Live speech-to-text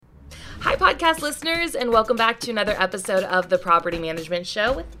Hi, podcast listeners, and welcome back to another episode of the Property Management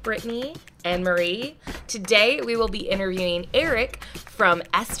Show with Brittany and Marie. Today, we will be interviewing Eric from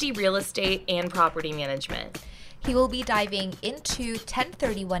SD Real Estate and Property Management. He will be diving into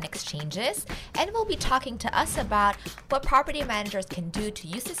 1031 exchanges and will be talking to us about what property managers can do to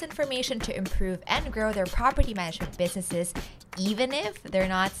use this information to improve and grow their property management businesses, even if they're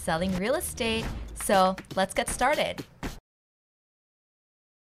not selling real estate. So let's get started.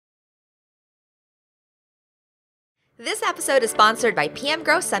 This episode is sponsored by PM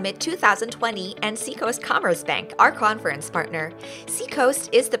Growth Summit 2020 and Seacoast Commerce Bank, our conference partner.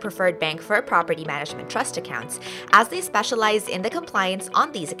 Seacoast is the preferred bank for property management trust accounts, as they specialize in the compliance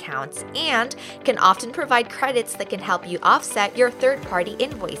on these accounts and can often provide credits that can help you offset your third-party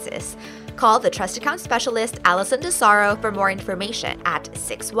invoices. Call the Trust Account Specialist, Allison DeSaro, for more information at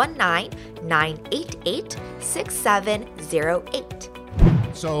 619-988-6708.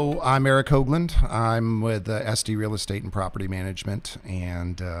 So I'm Eric Hoagland. I'm with SD Real Estate and Property Management,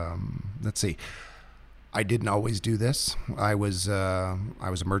 and let's see. I didn't always do this. I was a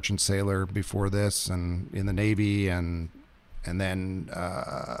merchant sailor before this, and in the Navy, and then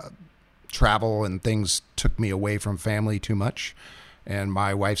travel and things took me away from family too much. And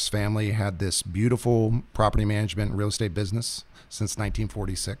my wife's family had this beautiful property management and real estate business since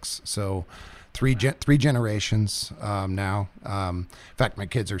 1946. So. Three generations now. In fact, my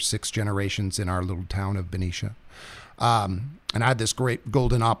kids are 6 generations in our little town of Benicia. And I had this great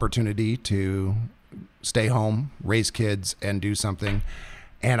golden opportunity to stay home, raise kids, and do something.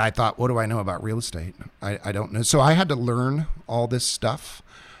 And I thought, what do I know about real estate? I don't know. So I had to learn all this stuff.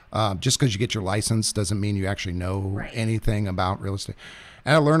 Just because you get your license doesn't mean you actually know anything about real estate.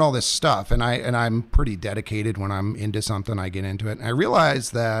 And I learned all this stuff. And I'm pretty dedicated when I'm into something. I get into it. And I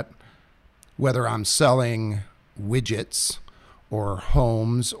realized that whether I'm selling widgets or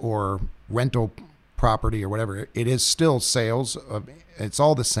homes or rental property or whatever, it is still sales. It's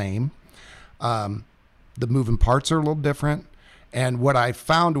all the same. The moving parts are a little different. And what I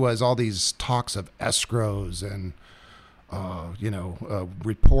found was all these talks of escrows and,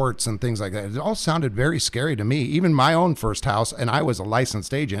 reports and things like that. It all sounded very scary to me. Even my own first house, and I was a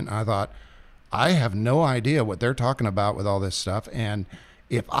licensed agent, and I thought, I have no idea what they're talking about with all this stuff. And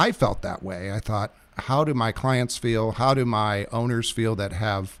if I felt that way, I thought, how do my clients feel? How do my owners feel that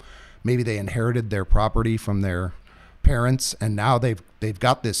maybe they inherited their property from their parents and now they've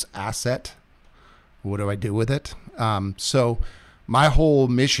got this asset? What do I do with it? So my whole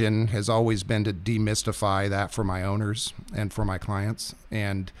mission has always been to demystify that for my owners and for my clients,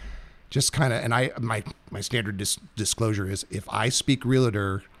 and just kind of, and my standard disclosure is, if I speak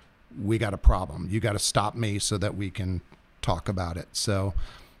realtor, we got a problem. You got to stop me so that we can talk about it. So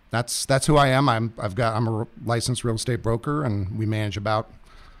that's who I am. I'm a licensed real estate broker, and we manage about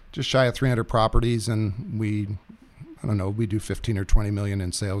just shy of 300 properties, and we do 15 or 20 million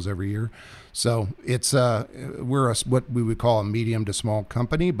in sales every year. So it's we're what we would call a medium to small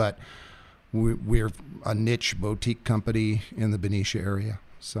company, but we're a niche boutique company in the Benicia area.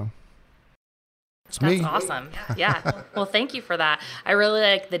 So That's awesome. Yeah. Well, thank you for that. I really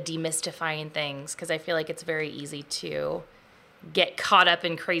like the demystifying things, because I feel like it's very easy to get caught up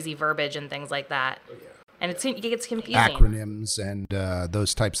in crazy verbiage and things like that. Oh, yeah. And it gets confusing. Acronyms and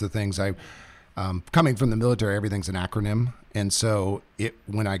those types of things. Coming from the military, everything's an acronym. And so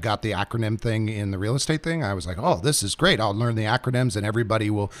when I got the acronym thing in the real estate thing, I was like, oh, this is great. I'll learn the acronyms, and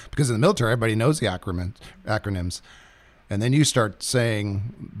everybody will, because in the military, everybody knows the acronyms. And then you start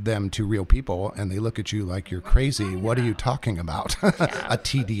saying them to real people, and they look at you like you're crazy. What are you talking about? A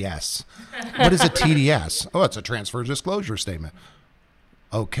TDS. What is a TDS? Oh, it's a transfer disclosure statement.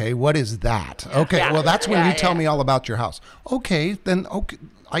 Okay, what is that? Okay, well, that's when you tell me all about your house. Okay, then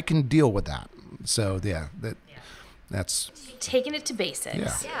I can deal with that. So, that's taking it to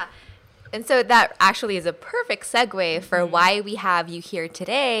basics. Yeah. And so that actually is a perfect segue for why we have you here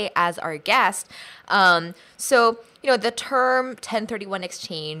today as our guest. So, the term 1031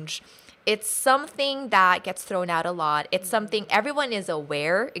 exchange, it's something that gets thrown out a lot. It's something everyone is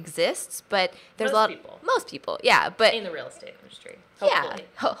aware exists, but there's most people, but in the real estate industry.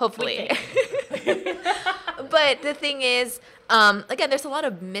 Hopefully. But the thing is, again, there's a lot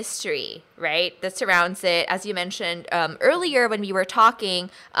of mystery, right, that surrounds it. As you mentioned earlier when we were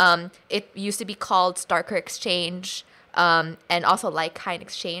talking, it used to be called Starker Exchange, and also Like-Kind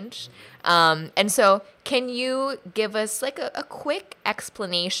Exchange. And so can you give us like a quick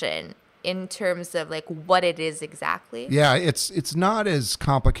explanation in terms of like what it is exactly? Yeah, it's not as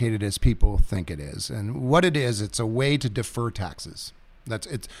complicated as people think it is. And what it is, it's a way to defer taxes.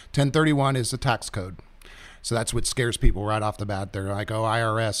 1031 is a tax code. So that's what scares people right off the bat. They're like, oh,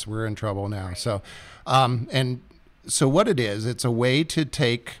 IRS, we're in trouble now. Right. So, and so what it is, it's a way to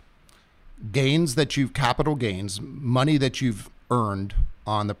take gains that capital gains, money that you've earned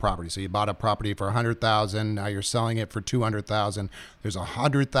on the property. So you bought a property for $100,000. Now you're selling it for $200,000. There's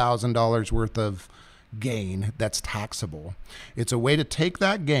 $100,000 worth of gain that's taxable. It's a way to take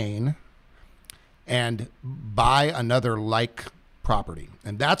that gain and buy another like property.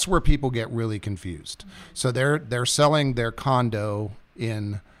 And that's where people get really confused. So they're selling their condo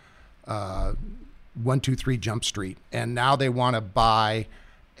in 123 Jump Street, and now they want to buy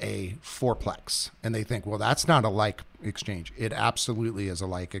a fourplex, and they think, well, that's not a like exchange. It absolutely is a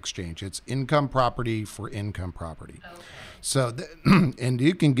like exchange. It's income property for income property. Okay. So, and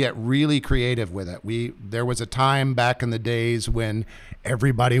you can get really creative with it. There was a time back in the days when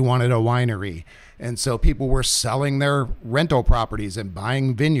everybody wanted a winery, and so people were selling their rental properties and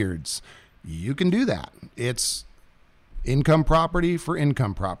buying vineyards. You can do that. It's income property for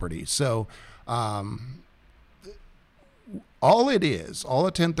income property. So, all a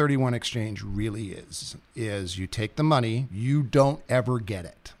 1031 exchange really is you take the money, you don't ever get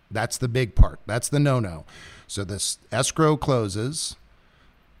it. That's the big part. That's the no-no. So this escrow closes,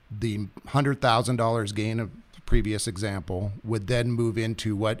 the $100,000 gain of the previous example would then move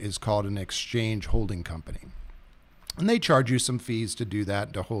into what is called an exchange holding company. And they charge you some fees to do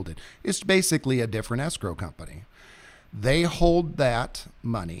that, to hold it. It's basically a different escrow company. They hold that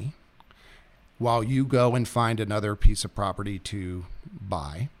money while you go and find another piece of property to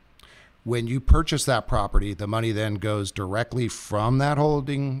buy. When you purchase that property, the money then goes directly from that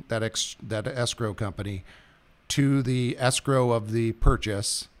holding, that escrow company, to the escrow of the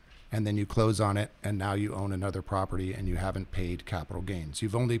purchase, and then you close on it, and now you own another property and you haven't paid capital gains.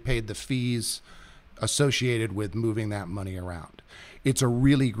 You've only paid the fees associated with moving that money around. It's a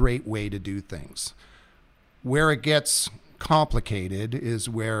really great way to do things. Where it gets complicated is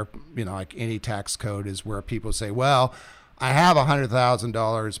where, like any tax code, is where people say, well, I have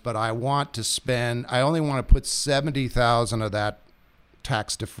 $100,000, but I only want to put 70,000 of that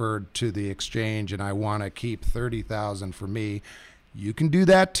tax deferred to the exchange, and I want to keep 30,000 for me. You can do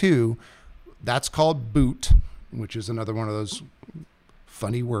that too. That's called boot, which is another one of those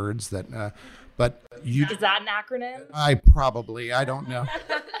funny words that, is that an acronym? I don't know,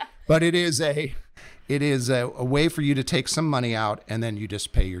 but it is a way for you to take some money out, and then you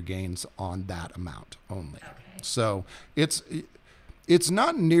just pay your gains on that amount only. Okay. So it's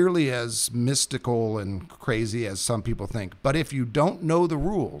not nearly as mystical and crazy as some people think. But if you don't know the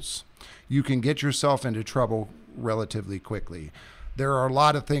rules, you can get yourself into trouble relatively quickly. There are a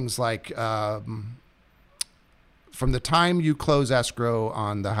lot of things like from the time you close escrow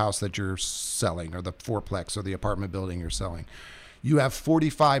on the house that you're selling, or the fourplex or the apartment building you're selling, you have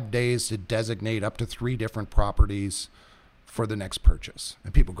 45 days to designate up to 3 different properties for the next purchase.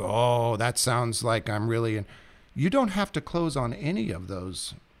 And people go, oh, that sounds like I'm really... You don't have to close on any of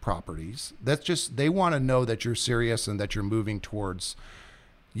those properties. That's just, they want to know that you're serious and that you're moving towards...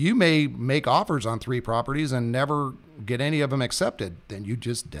 You may make offers on 3 properties and never get any of them accepted. Then you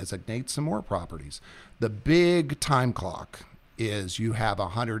just designate some more properties. The big time clock is you have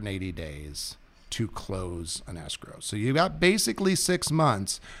 180 days to close an escrow. So you got basically 6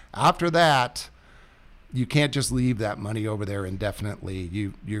 months. After that, you can't just leave that money over there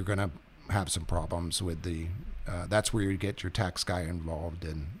indefinitely. You're going to have some problems with the, that's where you get your tax guy involved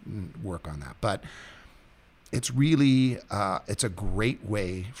and work on that. But it's really, it's a great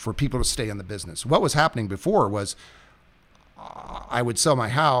way for people to stay in the business. What was happening before was I would sell my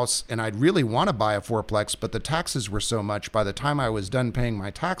house and I'd really want to buy a fourplex, but the taxes were so much. By the time I was done paying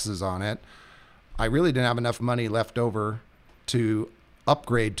my taxes on it, I really didn't have enough money left over to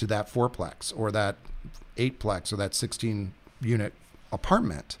upgrade to that fourplex or that 8plex or that 16-unit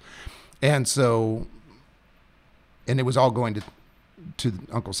apartment. And so, and it was all going to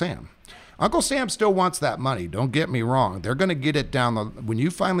Uncle Sam. Uncle Sam still wants that money. Don't get me wrong. They're going to get it down. When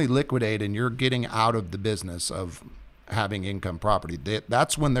you finally liquidate and you're getting out of the business of having income property,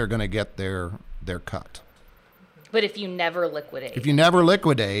 that's when they're going to get their cut. But if you never liquidate,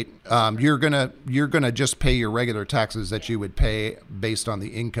 you're gonna just pay your regular taxes that you would pay based on the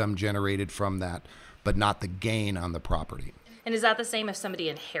income generated from that, but not the gain on the property. And is that the same if somebody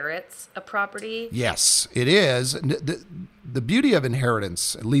inherits a property? Yes, it is. The beauty of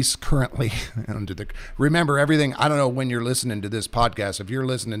inheritance, at least currently, remember everything. I don't know when you're listening to this podcast. If you're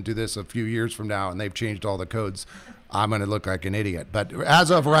listening to this a few years from now and they've changed all the codes, I'm going to look like an idiot. But as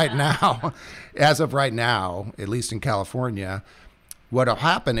of right now, at least in California, what'll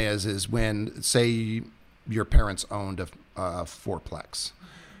happen is when, say, your parents owned a fourplex,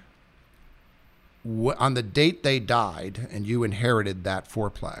 on the date they died and you inherited that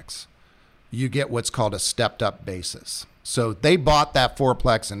fourplex, you get what's called a stepped up basis. So they bought that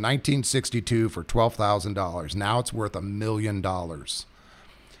fourplex in 1962 for $12,000. Now it's worth $1 million.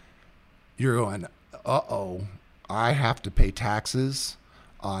 You're going, uh-oh, I have to pay taxes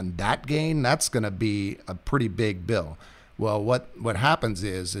on that gain? That's going to be a pretty big bill. Well, what happens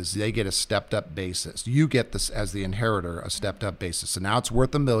is they get a stepped up basis. You get this as the inheritor, a stepped up basis. So now it's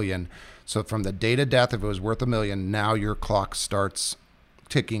worth $1 million. So from the date of death, if it was worth $1 million, now your clock starts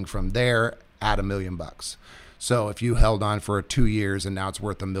ticking from there at $1 million. So if you held on for 2 years and now it's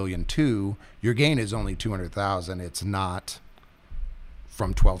worth $1.2 million, your gain is only $200,000. It's not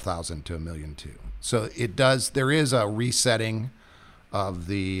from $12,000 to $1.2 million. So there is a resetting of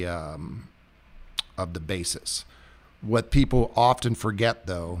the basis. What people often forget,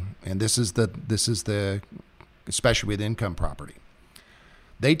 though, and this is the especially with income property,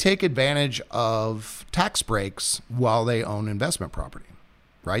 they take advantage of tax breaks while they own investment property,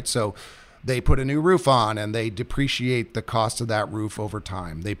 right? So they put a new roof on and they depreciate the cost of that roof over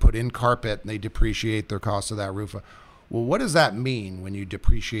time. They put in carpet and they depreciate the cost of that roof. Well, what does that mean when you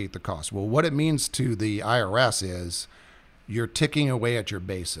depreciate the cost? Well, what it means to the IRS is you're ticking away at your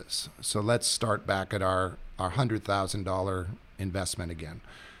basis. So let's start back at our $100,000 investment again.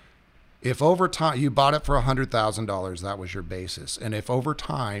 If over time you bought it for $100,000, that was your basis. And if over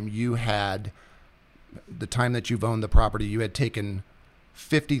time you had, the time that you've owned the property, you had taken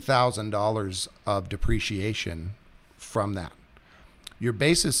 $50,000 of depreciation from that, your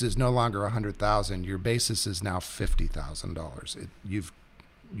basis is no longer $100,000. Your basis is now $50,000.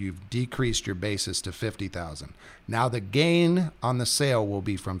 You've decreased your basis to $50,000. Now the gain on the sale will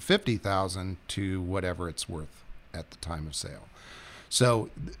be from $50,000 to whatever it's worth at the time of sale. So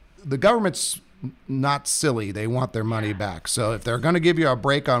the government's not silly. They want their money back. So if they're going to give you a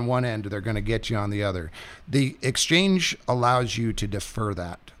break on one end, they're going to get you on the other. The exchange allows you to defer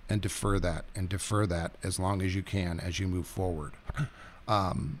that and defer that and defer that as long as you can as you move forward.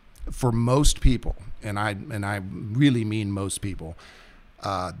 For most people, and I really mean most people,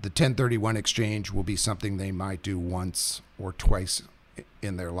 the 1031 exchange will be something they might do once or twice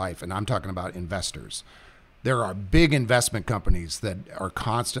in their life. And I'm talking about investors. There are big investment companies that are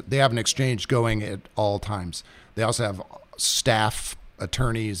constant. They have an exchange going at all times. They also have staff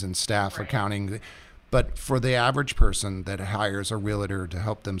attorneys and staff accounting. But for the average person that hires a realtor to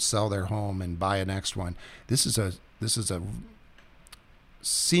help them sell their home and buy a next one, this is a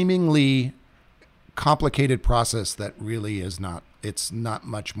seemingly complicated process that really is not. It's not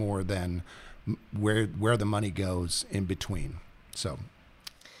much more than where the money goes in between. So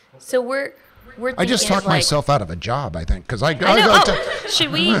we're I just talked myself out of a job, I think, because I know.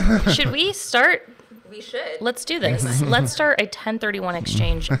 Should we start? We should. Let's do this. Let's start a 1031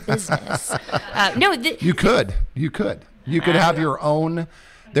 exchange business. You could have your own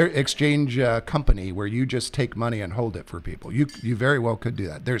exchange company where you just take money and hold it for people. You very well could do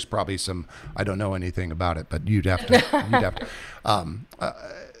that. There's probably some, I don't know anything about it, but you'd have to.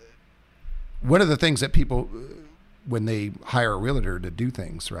 One of the things that people, when they hire a realtor to do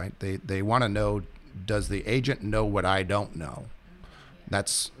things, right, they want to know, does the agent know what I don't know?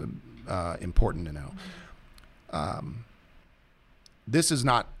 That's important to know. This is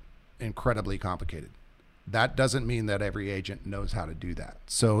not incredibly complicated. That doesn't mean that every agent knows how to do that.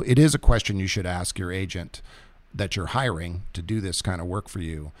 So it is a question you should ask your agent that you're hiring to do this kind of work for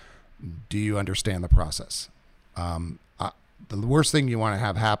you. Do you understand the process? The worst thing you want to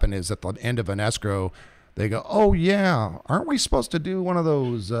have happen is at the end of an escrow, they go, oh, yeah, aren't we supposed to do one of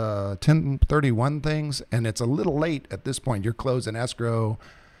those 1031 things? And it's a little late at this point. You're closing escrow.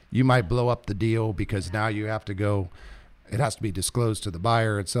 You might blow up the deal because now you have to go. It has to be disclosed to the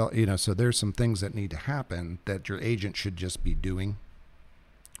buyer itself. So there's some things that need to happen that your agent should just be doing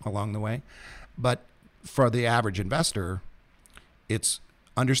along the way. But for the average investor, it's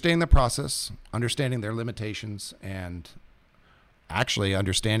understanding the process, understanding their limitations, and actually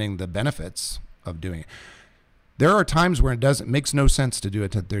understanding the benefits of doing it. There are times where it makes no sense to do a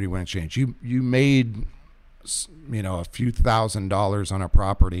 1031 exchange. You made, a few $1,000s on a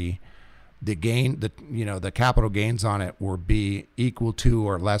property. The gain, the capital gains on it will be equal to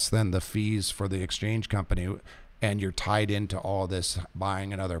or less than the fees for the exchange company, and you're tied into all this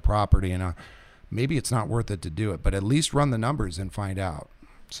buying another property. And maybe it's not worth it to do it, but at least run the numbers and find out.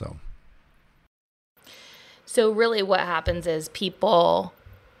 So really what happens is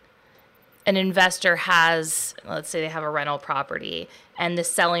an investor has, let's say they have a rental property and the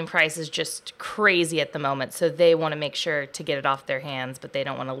selling price is just crazy at the moment. So they want to make sure to get it off their hands, but they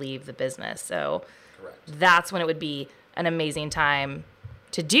don't want to leave the business. So Correct. That's when it would be an amazing time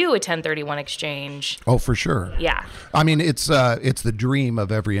to do a 1031 exchange. Oh, for sure. Yeah. I mean, it's the dream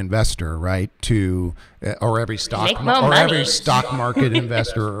of every investor, right? Or every every stock market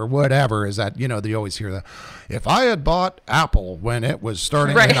investor or whatever, is that, you always hear that, if I had bought Apple when it was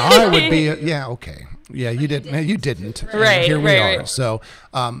starting, right. I would be, okay. Yeah, you didn't. Right. Here we are. Right. So,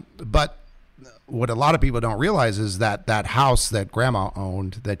 but what a lot of people don't realize is that house that grandma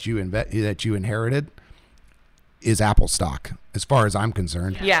owned that you inherited is Apple stock, as far as I'm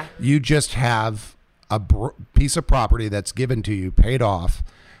concerned. Yeah. You just have a piece of property that's given to you, paid off,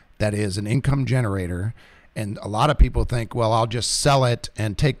 that is an income generator. And a lot of people think, well, I'll just sell it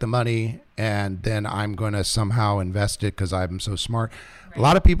and take the money and then I'm going to somehow invest it because I'm so smart. Right. A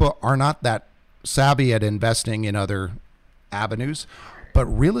lot of people are not that savvy at investing in other avenues, but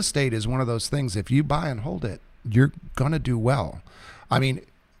real estate is one of those things. If you buy and hold it, you're going to do well. I mean,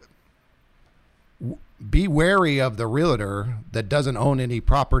 be wary of the realtor that doesn't own any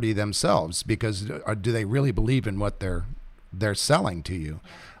property themselves, because do they really believe in what they're selling to you?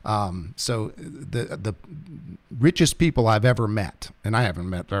 So the richest people I've ever met, and I haven't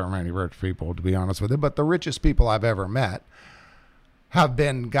met very many rich people, to be honest with you, but the richest people I've ever met have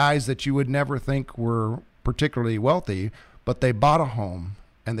been guys that you would never think were particularly wealthy, but they bought a home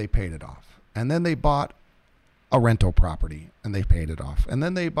and they paid it off. And then they bought a rental property and they paid it off. And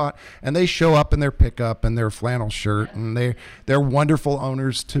then they show up in their pickup and their flannel shirt, and they're wonderful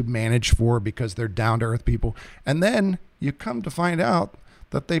owners to manage for because they're down to earth people. And then you come to find out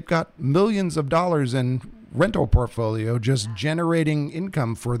that they've got millions of dollars in rental portfolio just generating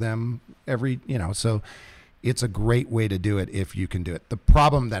income for them so it's a great way to do it if you can do it. The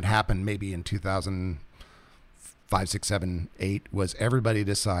problem that happened maybe in 2005, 6, 7, 8 was everybody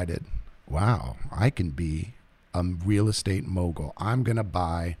decided, wow, I can be a real estate mogul. I'm going to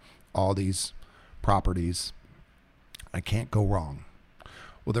buy all these properties. I can't go wrong.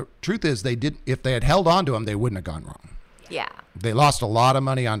 Well, the truth is if they had held on to them, they wouldn't have gone wrong. Yeah. They lost a lot of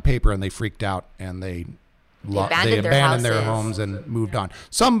money on paper and they freaked out and they abandoned their homes and moved on.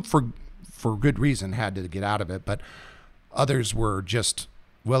 Some for good reason had to get out of it, but others were just,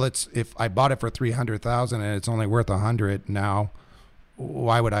 well, if I bought it for $300,000 and it's only worth $100 now,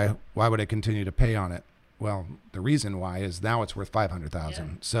 why would I continue to pay on it? Well, the reason why is now it's worth $500,000. Yeah.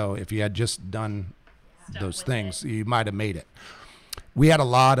 So if you had just done those things, you might have made it. We had a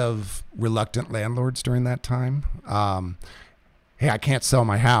lot of reluctant landlords during that time. Hey, I can't sell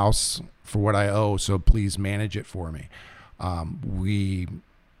my house for what I owe, so please manage it for me. We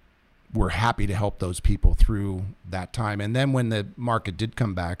were happy to help those people through that time. And then when the market did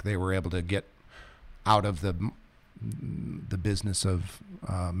come back, they were able to get out of the business of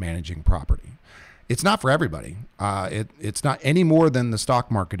managing property. It's not for everybody. It's not any more than the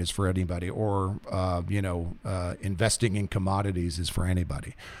stock market is for anybody, or investing in commodities is for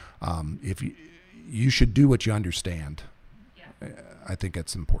anybody. If you should do what you understand. Yeah. I think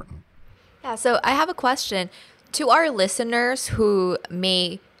it's important. Yeah. So I have a question to our listeners who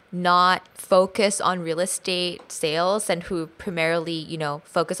may not focus on real estate sales and who primarily,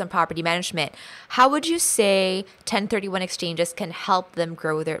 focus on property management. How would you say 1031 exchanges can help them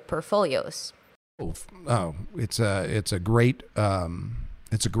grow their portfolios? Oh, it's a great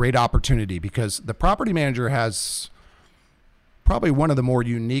opportunity, because the property manager has probably one of the more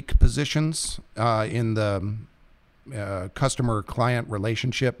unique positions in the customer-client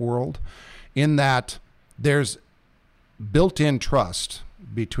relationship world, in that there's built-in trust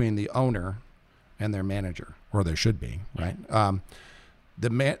between the owner and their manager, or there should be, right?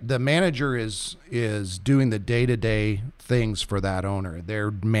 The manager is doing the day-to-day things for that owner.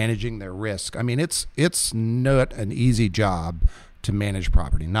 They're managing their risk. I mean, it's not an easy job to manage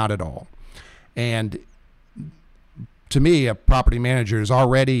property, not at all. And to me, a property manager is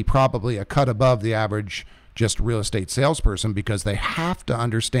already probably a cut above the average just real estate salesperson, because they have to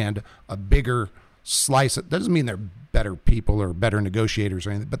understand a bigger slice. It doesn't mean they're better people or better negotiators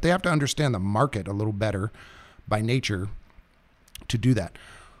or anything, but they have to understand the market a little better by nature to do that.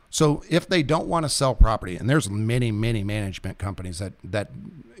 So if they don't want to sell property, and there's many management companies that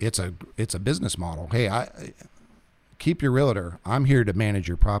it's a business model. Hey, keep your realtor. I'm here to manage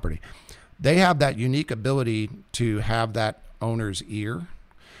your property. They have that unique ability to have that owner's ear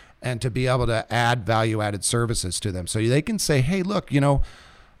and to be able to add value-added services to them. So they can say, hey, look,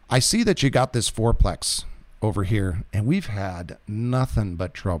 I see that you got this fourplex over here, and we've had nothing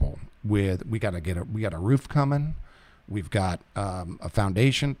but trouble with, we got a roof coming. We've got a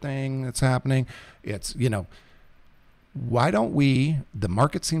foundation thing that's happening. It's, why don't we, the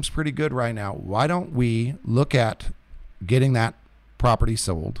market seems pretty good right now. Why don't we look at getting that property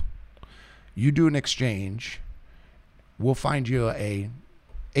sold? You do an exchange. We'll find you a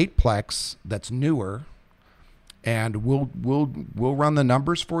eightplex that's newer, and we'll run the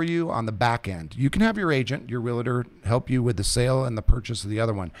numbers for you on the back end. You can have your agent, your realtor, help you with the sale and the purchase of the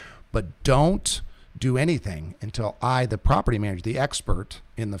other one, but don't do anything until I, the property manager, the expert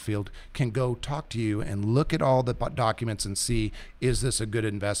in the field, can go talk to you and look at all the documents and see, is this a good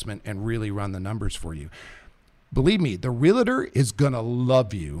investment, and really run the numbers for you. Believe me, the realtor is going to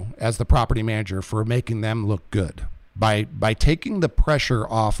love you as the property manager for making them look good by taking the pressure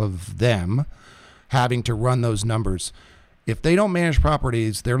off of them having to run those numbers. If they don't manage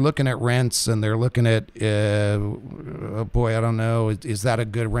properties, they're looking at rents and they're looking at, oh boy, I don't know. Is that a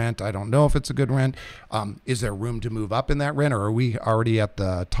good rent? I don't know if it's a good rent. Is there room to move up in that rent, or are we already at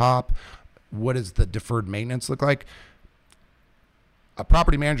the top? What does the deferred maintenance look like? A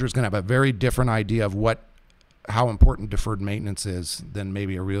property manager is going to have a very different idea of how important deferred maintenance is than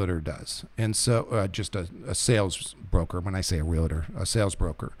maybe a realtor does. And so just a sales broker, when I say a realtor, a sales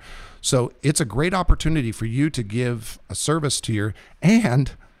broker. So it's a great opportunity for you to give a service to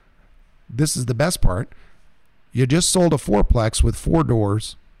and this is the best part, you just sold a fourplex with 4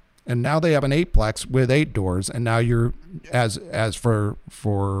 doors, and now they have an eightplex with 8 doors, and now you're, as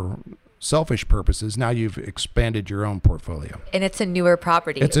for selfish purposes, now you've expanded your own portfolio. And it's a newer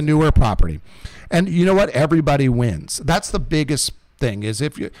property. It's a newer property. And you know what? Everybody wins. That's the biggest thing, is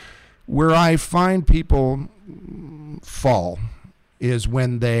where I find people fall is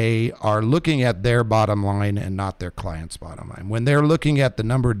when they are looking at their bottom line and not their client's bottom line. When they're looking at the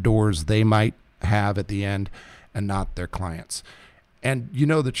number of doors they might have at the end and not their clients. And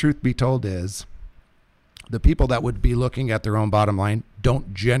the truth be told is, the people that would be looking at their own bottom line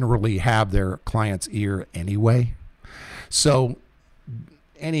don't generally have their client's ear anyway. So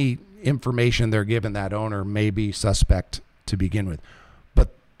any information they're giving that owner may be suspect to begin with. But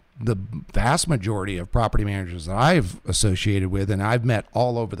the vast majority of property managers that I've associated with, and I've met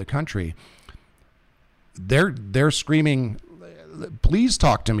all over the country, they're screaming, please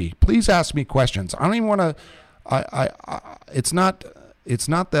talk to me. Please ask me questions. I don't even want to, it's not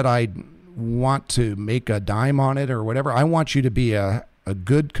that I want to make a dime on it or whatever. I want you to be a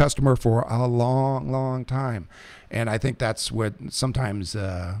good customer for a long, long time. And I think that's what sometimes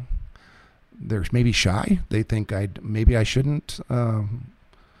they're maybe shy. They think maybe I shouldn't.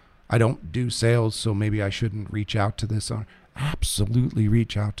 I don't do sales, so maybe I shouldn't reach out to this owner. Absolutely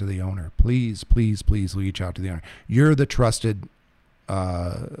reach out to the owner. Please, please, please reach out to the owner. You're the trusted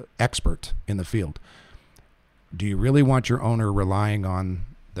expert in the field. Do you really want your owner relying on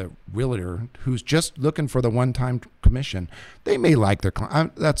the realtor who's just looking for the one-time commission? They may like their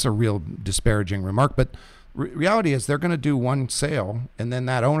client. That's a real disparaging remark, but reality is they're going to do one sale, and then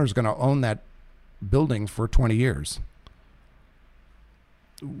that owner's going to own that building for 20 years.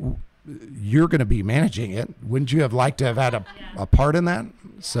 You're going to be managing it. Wouldn't you have liked to have had a part in that?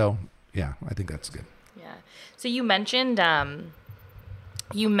 So, yeah, I think that's good. Yeah. So you mentioned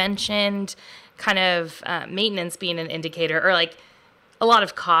kind of maintenance being an indicator, or like a lot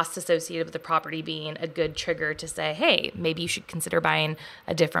of costs associated with the property being a good trigger to say, hey, maybe you should consider buying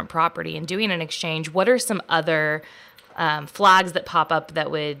a different property and doing an exchange. What are some other flags that pop up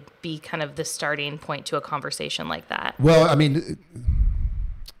that would be kind of the starting point to a conversation like that? Well, I mean,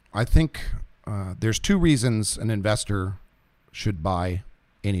 I think there's 2 reasons an investor should buy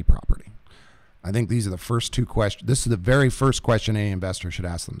any property. I think these are the first 2 questions. This is the very first question any investor should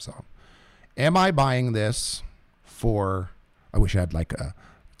ask themselves. Am I buying this for... I wish I had like a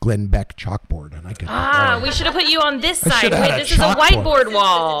Glenn Beck chalkboard, and I could. We should have put you on this side. Wait, this is a whiteboard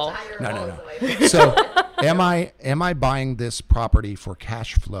wall. No. So, am I buying this property for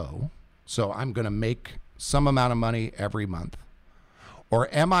cash flow? So I'm going to make some amount of money every month,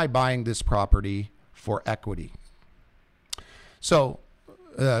 or am I buying this property for equity? So,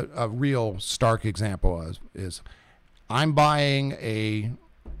 a real stark example is I'm buying a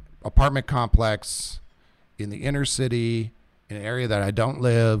apartment complex in the inner city, in an area that I don't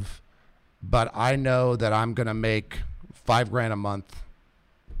live, but I know that I'm going to make $5,000 a month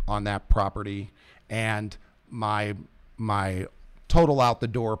on that property, and my total out the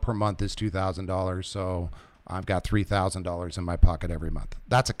door per month is $2,000. So I've got $3,000 in my pocket every month.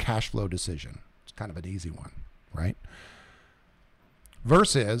 That's a cash flow decision. It's kind of an easy one, right?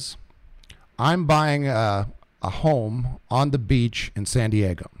 Versus I'm buying a home on the beach in San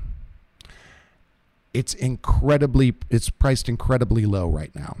Diego. It's priced incredibly low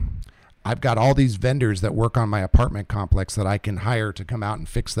right now. I've got all these vendors that work on my apartment complex that I can hire to come out and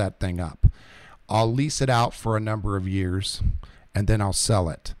fix that thing up. I'll lease it out for a number of years, and then I'll sell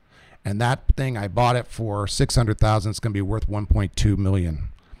it. And that thing, I bought it for $600,000. It's going to be worth $1.2 million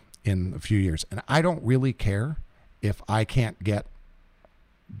in a few years. And I don't really care if I can't get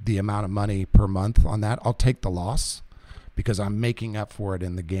the amount of money per month on that. I'll take the loss because I'm making up for it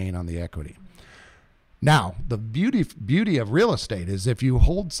in the gain on the equity. Now, the beauty of real estate is if you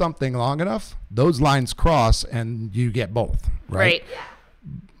hold something long enough, those lines cross and you get both, right? Yeah.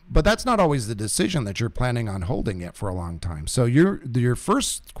 But that's not always the decision that you're planning on holding it for a long time. So your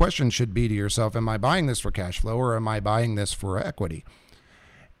first question should be to yourself, am I buying this for cash flow or am I buying this for equity?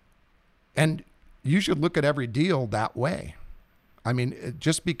 And you should look at every deal that way. I mean,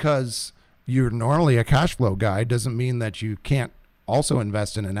 just because you're normally a cash flow guy doesn't mean that you can't also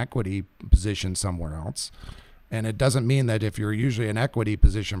invest in an equity position somewhere else. And it doesn't mean that if you're usually an equity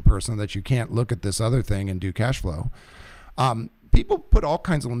position person that you can't look at this other thing and do cash flow. People put all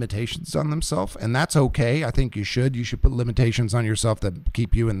kinds of limitations on themselves, and that's okay. I think you should. You should put limitations on yourself that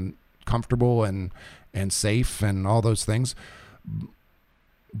keep you comfortable and safe and all those things.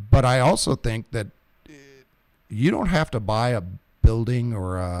 But I also think that you don't have to buy a building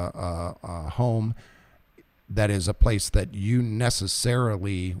or a home that is a place that you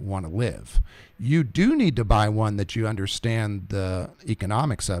necessarily want to live. You do need to buy one that you understand the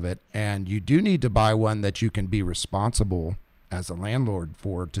economics of it, and you do need to buy one that you can be responsible as a landlord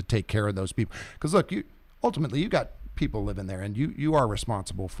for, to take care of those people. Because look, ultimately you got people living there, and you are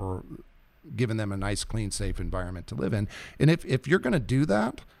responsible for giving them a nice, clean, safe environment to live in. And if you're going to do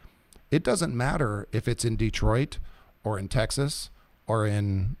that, it doesn't matter if it's in Detroit or in Texas or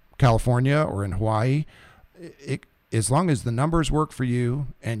in California or in Hawaii. As long as the numbers work for you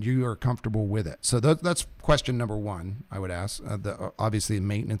and you are comfortable with it. So that's question number one I would ask. Obviously,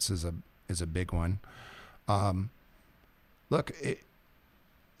 maintenance is a big one. Look,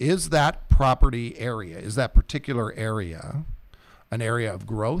 is that property area, is that particular area an area of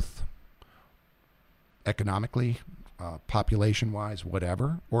growth, economically, population-wise,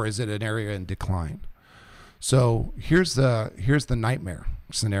 whatever, or is it an area in decline? So here's the nightmare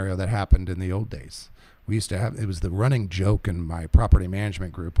scenario that happened in the old days. We used to have, it was the running joke in my property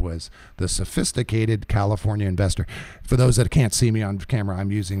management group, was the sophisticated California investor. For those that can't see me on camera,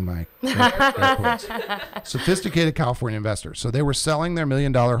 I'm using my air quotes. Sophisticated California investor. So they were selling their $1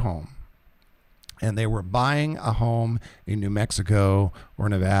 million home, and they were buying a home in New Mexico or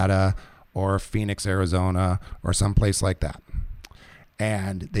Nevada or Phoenix, Arizona, or someplace like that.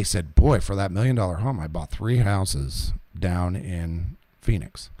 And they said, boy, for that $1 million home, I bought 3 houses down in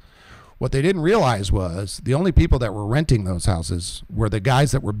Phoenix. What they didn't realize was the only people that were renting those houses were the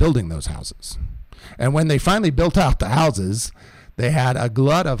guys that were building those houses. And when they finally built out the houses, they had a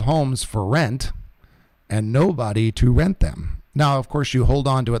glut of homes for rent and nobody to rent them. Now, of course, you hold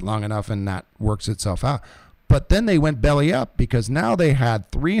on to it long enough and that works itself out. But then they went belly up because now they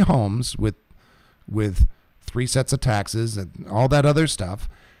had 3 homes with 3 sets of taxes and all that other stuff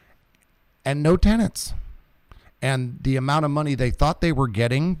and no tenants. And the amount of money they thought they were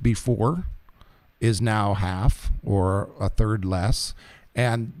getting before is now half or a third less.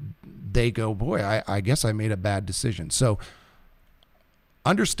 And they go, boy, I guess I made a bad decision. So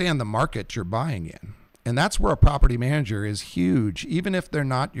understand the market you're buying in. And that's where a property manager is huge, even if they're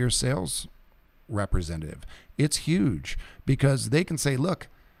not your sales representative. It's huge because they can say, look,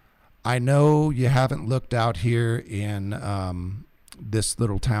 I know you haven't looked out here in this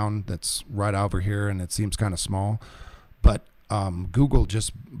little town that's right over here and it seems kind of small, but Google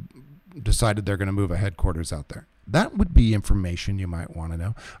just decided they're going to move a headquarters out there. That would be information you might want to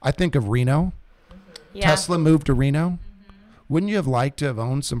know. I think of Reno. Yeah. Tesla moved to Reno. Mm-hmm. Wouldn't you have liked to have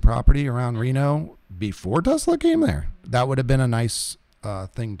owned some property around Reno before Tesla came there? That would have been a nice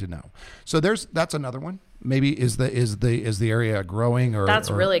thing to know. So that's another one. Maybe is the area growing or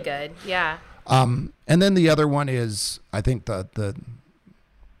that's really good. Yeah. And then the other one is, I think the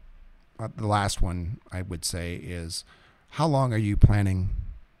last one I would say is, how long are you planning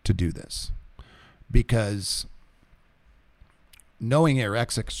to do this? Because knowing your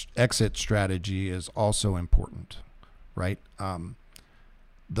exit strategy is also important, right?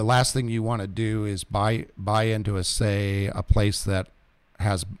 The last thing you want to do is buy into a place that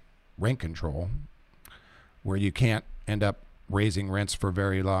has rent control, where you can't end up raising rents for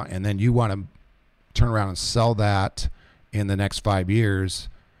very long, and then you want to turn around and sell that in the next 5 years,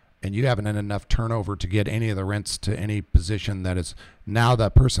 and you haven't had enough turnover to get any of the rents to any position that is, now the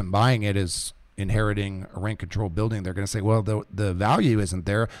person buying it is inheriting a rent control building. They're going to say, well, the value isn't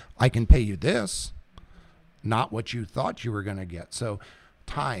there. I can pay you this, not what you thought you were going to get. So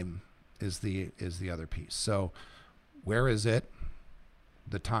time is the other piece. So where is it?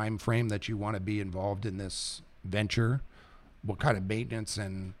 The time frame that you want to be involved in this venture, what kind of maintenance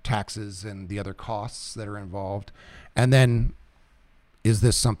and taxes and the other costs that are involved, and then is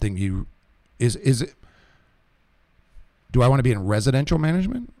this something is it do I want to be in residential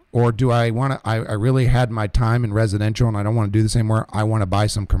management, or do I want to, I really had my time in residential and I don't want to do this anymore. I want to buy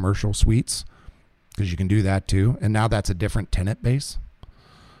some commercial suites, because you can do that too. And now that's a different tenant base.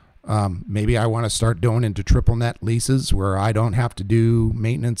 Maybe I want to start going into triple net leases where I don't have to do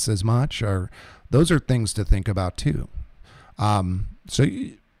maintenance as much, or those are things to think about too. I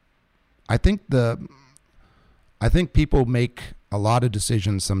think people make a lot of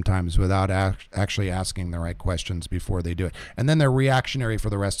decisions sometimes without actually asking the right questions before they do it. And then they're reactionary for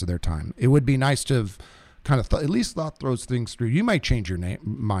the rest of their time. It would be nice to have kind of at least thought those things through. You might change your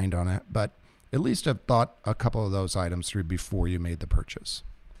mind on it, but at least have thought a couple of those items through before you made the purchase.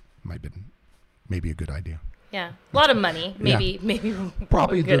 Might be maybe a good idea. Yeah, a lot of money. Maybe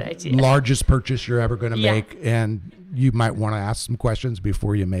probably a good the idea. Largest purchase you're ever going to make, and you might want to ask some questions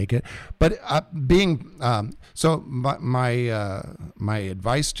before you make it. But my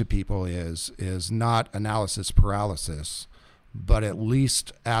advice to people is not analysis paralysis, but at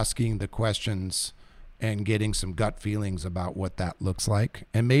least asking the questions and getting some gut feelings about what that looks like,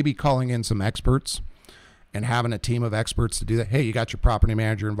 and maybe calling in some experts and having a team of experts to do that. Hey, you got your property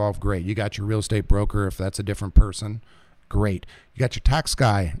manager involved? Great. You got your real estate broker, if that's a different person? Great. You got your tax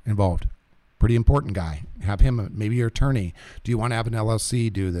guy involved? Pretty important guy. Have him, maybe your attorney. Do you want to have an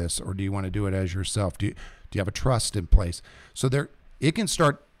LLC do this, or do you want to do it as yourself? Do you have a trust in place? So it can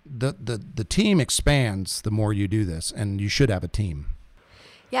start, the team expands the more you do this, and you should have a team.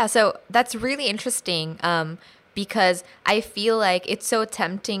 Yeah, so that's really interesting, because I feel like it's so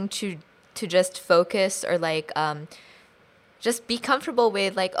tempting to just focus, or just be comfortable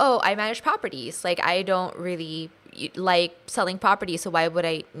with I manage properties. I don't really like selling properties, so why would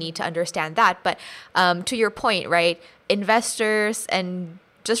I need to understand that? But to your point, right, investors and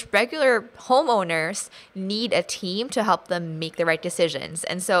just regular homeowners need a team to help them make the right decisions.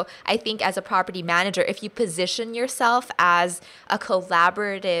 And so I think as a property manager, if you position yourself as a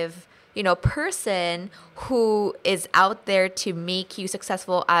collaborative person who is out there to make you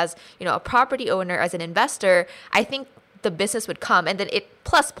successful as, a property owner, as an investor, I think the business would come. And then it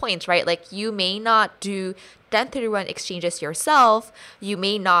plus points, right? You may not do 1031 exchanges yourself. You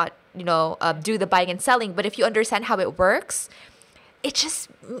may not, do the buying and selling. But if you understand how it works, it just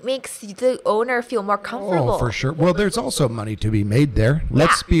makes the owner feel more comfortable. Oh, for sure. Well, there's also money to be made there.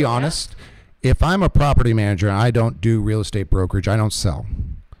 Let's be honest. If I'm a property manager and I don't do real estate brokerage, I don't sell.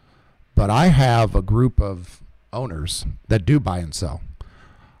 But I have a group of owners that do buy and sell.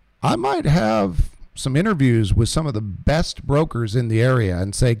 I might have some interviews with some of the best brokers in the area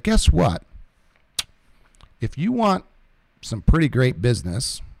and say, guess what? If you want some pretty great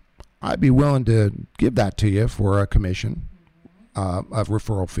business, I'd be willing to give that to you for a commission, a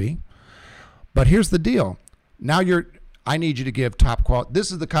referral fee. But here's the deal. Now I need you to give top quality. This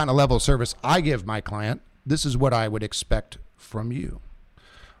is the kind of level of service I give my client. This is what I would expect from you.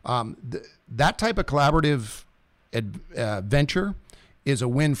 That type of collaborative venture is a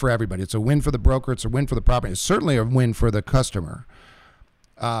win for everybody. It's a win for the broker. It's a win for the property. It's certainly a win for the customer.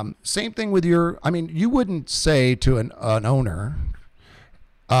 Same thing with you wouldn't say to an owner,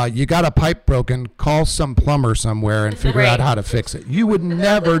 you got a pipe broken, call some plumber somewhere and figure out how to fix it. You would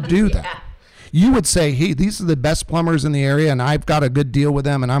never do that. Yeah. You would say, hey, these are the best plumbers in the area and I've got a good deal with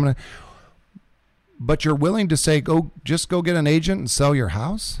them, and I'm going to... But you're willing to say, go get an agent and sell your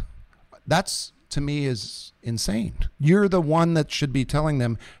house? That's, to me, is insane. You're the one that should be telling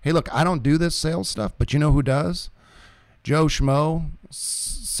them, hey, look, I don't do this sales stuff, but you know who does? Joe Schmo,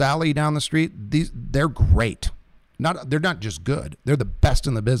 Sally down the street, they're great. They're not just good. They're the best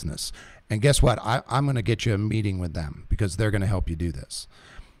in the business. And guess what? I'm going to get you a meeting with them because they're going to help you do this.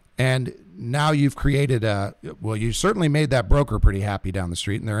 And now you've created you certainly made that broker pretty happy down the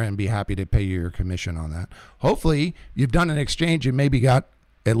street, and they're going to be happy to pay you your commission on that. Hopefully you've done an exchange and maybe got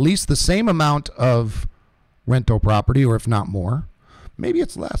at least the same amount of rental property, or if not more. Maybe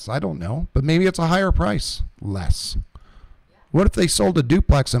it's less, I don't know, but maybe it's a higher price, less. What if they sold a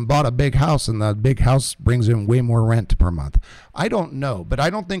duplex and bought a big house, and the big house brings in way more rent per month? I don't know, but I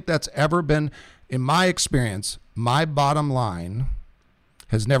don't think that's ever been, in my experience, my bottom line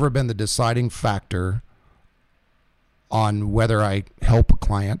has never been the deciding factor on whether I help a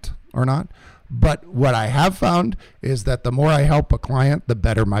client or not. But what I have found is that the more I help a client, the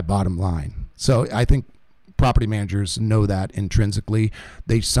better my bottom line. So I think property managers know that intrinsically.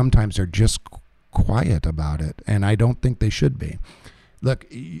 They sometimes are just quiet about it, and I don't think they should be. Look,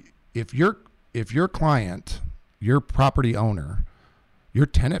 if your client, your property owner, your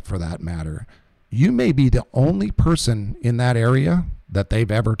tenant for that matter, you may be the only person in that area that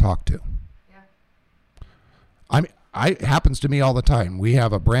they've ever talked to. Yeah. It happens to me all the time. We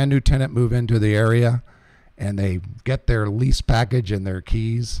have a brand new tenant move into the area, and they get their lease package and their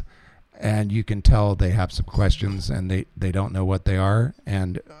keys, and you can tell they have some questions and they don't know what they are.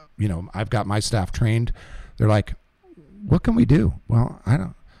 And, I've got my staff trained. They're like, what can we do? Well,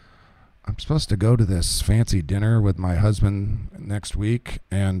 I'm supposed to go to this fancy dinner with my husband next week,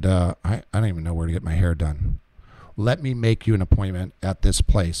 and I don't even know where to get my hair done. Let me make you an appointment at this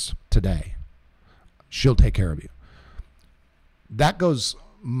place today. She'll take care of you. That goes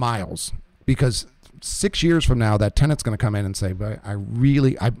miles, because 6 years from now, that tenant's going to come in and say, but I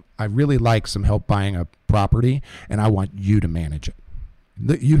really like some help buying a property, and I want you to manage it.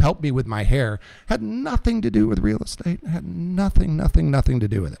 You helped me with my hair. Had nothing to do with real estate. Had nothing to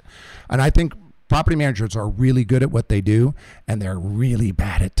do with it. And I think property managers are really good at what they do, and they're really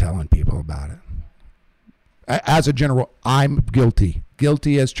bad at telling people about it. As a general, I'm guilty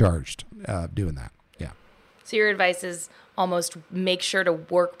as charged doing that. Yeah. So your advice is almost make sure to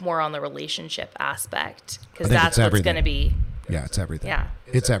work more on the relationship aspect, because that's what's going to be. Yeah, it's everything. Yeah,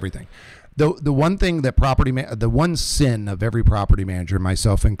 it's everything. The one thing that the one sin of every property manager,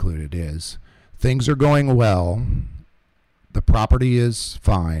 myself included, is things are going well, the property is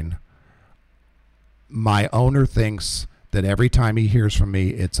fine. My owner thinks that every time he hears from me,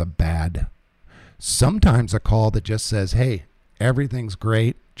 it's a bad. Sometimes a call that just says, hey, everything's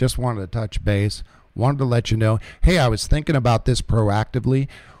great, just wanted to touch base, wanted to let you know, hey, I was thinking about this proactively.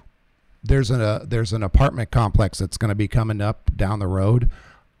 There's an apartment complex that's going to be coming up down the road.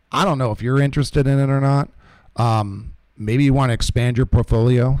 I don't know if you're interested in it or not. Maybe you want to expand your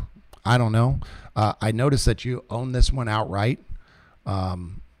portfolio. I don't know. I noticed that you own this one outright.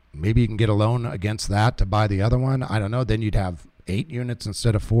 Maybe you can get a loan against that to buy the other one. I don't know. Then you'd have 8 units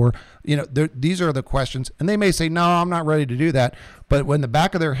instead of 4. These are the questions. And they may say, no, I'm not ready to do that. But when the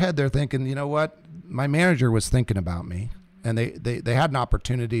back of their head, they're thinking, you know what? My manager was thinking about me. And they had an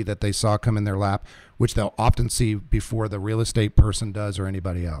opportunity that they saw come in their lap, which they'll often see before the real estate person does or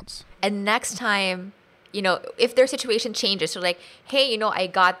anybody else. And next time, if their situation changes, so like, hey, I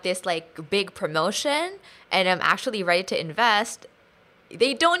got this like big promotion and I'm actually ready to invest.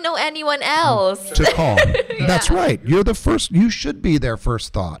 They don't know anyone else to call. Yeah. That's right. You're the first. You should be their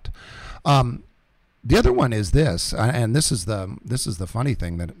first thought. The other one is this, and this is the funny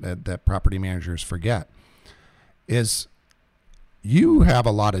thing that property managers forget, is you have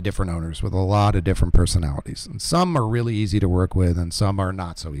a lot of different owners with a lot of different personalities, and some are really easy to work with and some are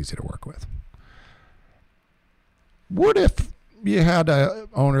not so easy to work with. What if you had an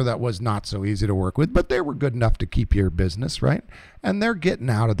owner that was not so easy to work with, but they were good enough to keep your business, right? And they're getting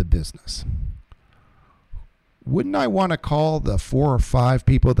out of the business. Wouldn't I want to call the 4 or 5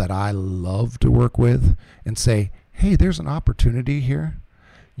 people that I love to work with and say, hey, there's an opportunity here.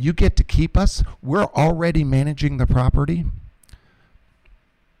 You get to keep us. We're already managing the property.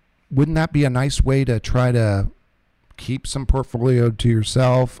 Wouldn't that be a nice way to try to keep some portfolio to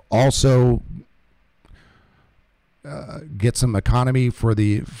yourself? Also, get some economy for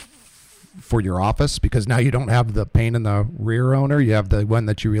your office, because now you don't have the pain in the rear owner. You have the one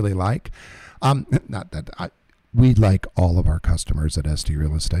that you really like. We like all of our customers at ST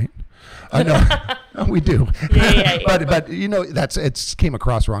Real Estate. No, we do. Yeah. but it came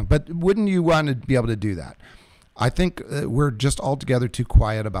across wrong. But wouldn't you want to be able to do that? I think we're just altogether too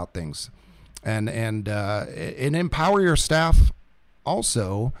quiet about things, and empower your staff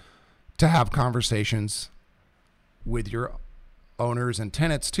also to have conversations with your owners and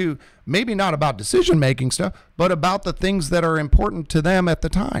tenants too. Maybe not about decision-making stuff, but about the things that are important to them at the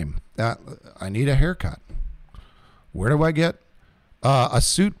time. I need a haircut. Where do I get a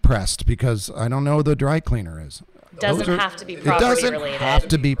suit pressed because I don't know who the dry cleaner is? Doesn't have to be property related. It doesn't have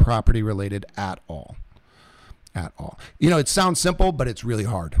to be property related at all. At all. It sounds simple, but it's really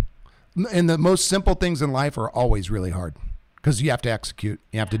hard. And the most simple things in life are always really hard because you have to execute.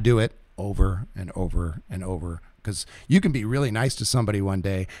 You have to do it over and over and over. Because you can be really nice to somebody one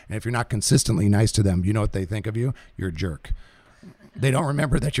day, and if you're not consistently nice to them, you know what they think of you? You're a jerk. They don't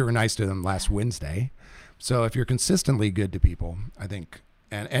remember that you were nice to them last Wednesday. So if you're consistently good to people, I think,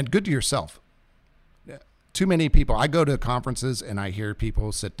 and good to yourself. Too many people, I go to conferences and I hear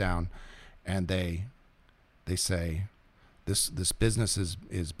people sit down and they say, this business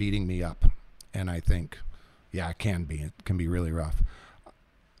is beating me up. And I think, yeah, it can be. It can be really rough.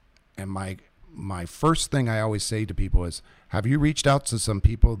 And my first thing I always say to people is, have you reached out to some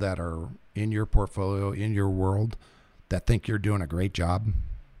people that are in your portfolio, in your world, that think you're doing a great job?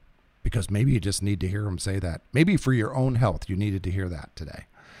 Because maybe you just need to hear them say that. Maybe for your own health, you needed to hear that today.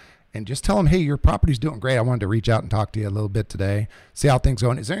 And just tell them, hey, your property's doing great. I wanted to reach out and talk to you a little bit today, see how things are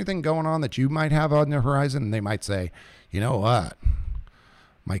going. Is there anything going on that you might have on the horizon? And they might say, you know what?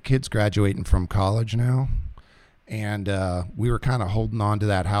 My kid's graduating from college now. And we were kind of holding on to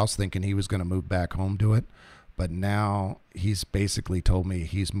that house thinking he was going to move back home to it. But now he's basically told me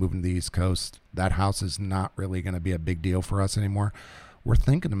he's moving to the East Coast. That house is not really going to be a big deal for us anymore. We're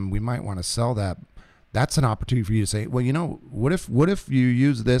thinking we might want to sell that. That's an opportunity for you to say, well, you know, what if you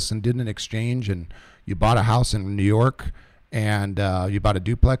use this and did an exchange and you bought a house in New York and you bought a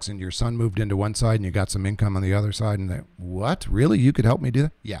duplex and your son moved into one side and you got some income on the other side, and what? Really? You could help me do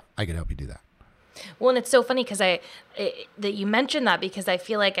that? Yeah, I could help you do that. Well, and it's so funny because that you mentioned that, because I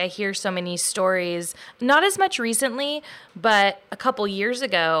feel like I hear so many stories, not as much recently, but a couple years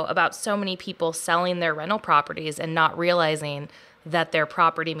ago, about so many people selling their rental properties and not realizing that their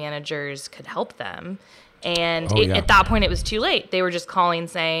property managers could help them. And at that point, it was too late. They were just calling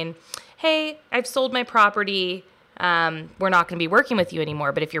saying, hey, I've sold my property. We're not going to be working with you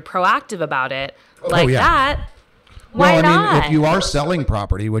anymore. But if you're proactive about it that, why not? Mean, if you are selling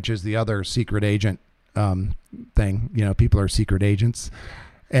property, which is the other secret agent thing, you know, people are secret agents,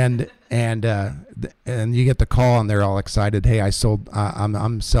 and you get the call and they're all excited. Hey,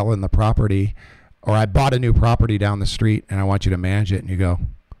 I'm selling the property, or I bought a new property down the street and I want you to manage it. And you go,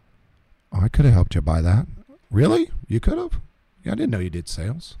 oh, I could have helped you buy that. Really? You could have? Yeah, I didn't know you did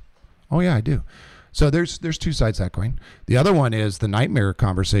sales. Oh yeah, I do. So there's two sides to that coin. The other one is the nightmare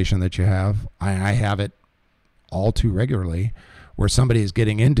conversation that you have. I have it all too regularly, where somebody is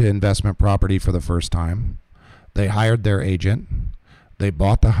getting into investment property for the first time. They hired their agent. They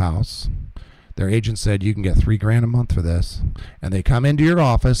bought the house. Their agent said, you can get $3,000 a month for this. And they come into your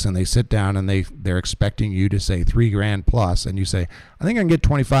office and they sit down and they're expecting you to say $3,000 plus. And you say, I think I can get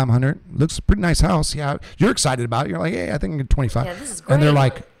 $2,500. Looks a pretty nice house. Yeah. You're excited about it. You're like, hey, I think I can get $25,000. Yeah, this is great. And they're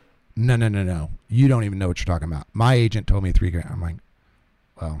like, no. You don't even know what you're talking about. My agent told me $3,000. I'm like,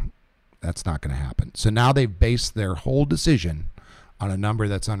 well, that's not going to happen. So now they've based their whole decision on a number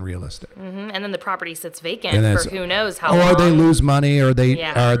that's unrealistic. Mm-hmm. And then the property sits vacant for who knows how long. Or they lose money, or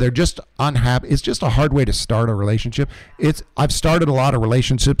they're just unhappy. It's just a hard way to start a relationship. I've started a lot of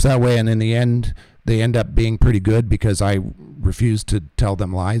relationships that way, and in the end, they end up being pretty good because I refuse to tell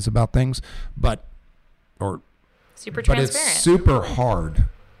them lies about things. But transparent. It's super hard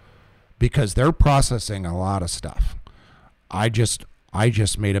because they're processing a lot of stuff. I just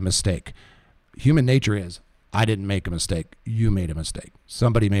made a mistake. Human nature is, I didn't make a mistake. You made a mistake.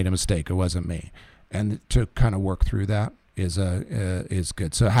 Somebody made a mistake. It wasn't me. And to kind of work through that is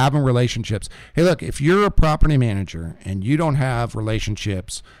good. So having relationships. Hey, look, if you're a property manager and you don't have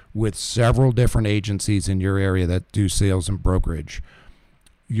relationships with several different agencies in your area that do sales and brokerage,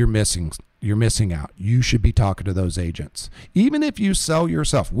 you're missing out. You should be talking to those agents. Even if you sell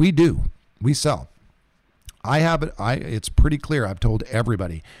yourself. We sell. I have it. It's pretty clear. I've told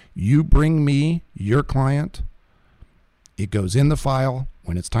everybody, you bring me your client, it goes in the file.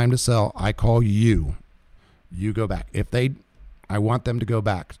 When it's time to sell, I call you. You go back. I want them to go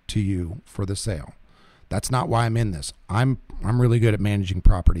back to you for the sale. That's not why I'm in this. I'm really good at managing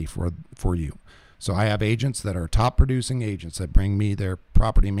property for you. So I have agents that are top producing agents that bring me their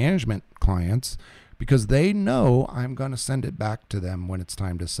property management clients because they know I'm going to send it back to them when it's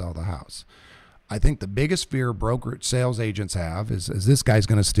time to sell the house. I think the biggest fear brokerage sales agents have is this guy's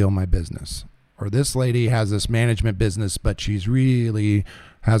going to steal my business, or this lady has this management business, but she's really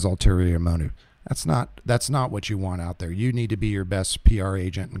has ulterior motive. That's not what you want out there. You need to be your best PR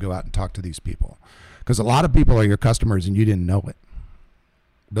agent and go out and talk to these people, because a lot of people are your customers and you didn't know it.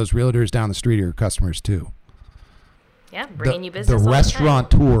 Those realtors down the street are your customers too. Yeah, bringing you business. The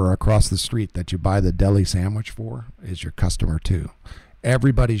restaurateur across the street that you buy the deli sandwich for is your customer too.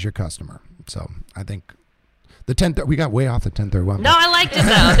 Everybody's your customer. So I think we got way off the 1031. No, I liked it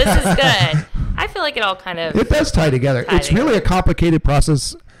though. This is good. I feel like it all kind of. It does tie together. It's really a complicated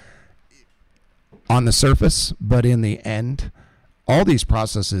process on the surface, but in the end, all these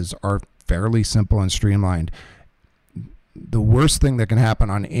processes are fairly simple and streamlined. The worst thing that can happen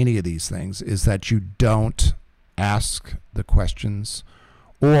on any of these things is that you don't ask the questions,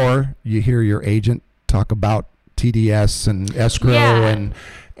 or you hear your agent talk about TDS and escrow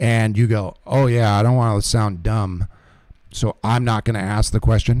and you go, oh yeah, I don't want to sound dumb, so I'm not going to ask the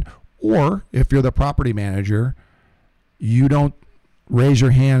question. Or if you're the property manager, you don't raise your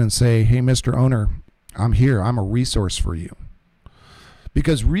hand and say, hey, Mr. Owner, I'm here. I'm a resource for you.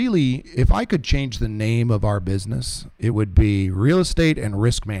 Because really, if I could change the name of our business, it would be real estate and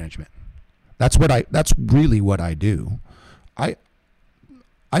risk management. That's really what I do. I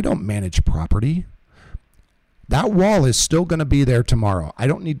don't manage property. That wall is still going to be there tomorrow. I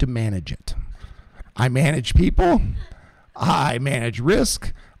don't need to manage it. I manage people. I manage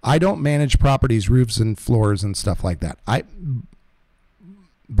risk. I don't manage properties, roofs, and floors and stuff like that.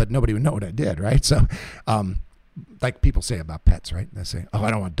 But nobody would know what I did, right? So like people say about pets, right? They say, "Oh,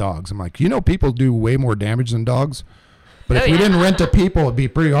 I don't want dogs." I'm like, people do way more damage than dogs. But if we didn't rent to people, it'd be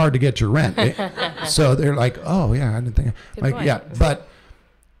pretty hard to get your rent. So they're like, "Oh yeah, I didn't think." Good point. Yeah,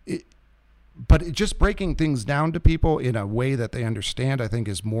 but just breaking things down to people in a way that they understand, I think,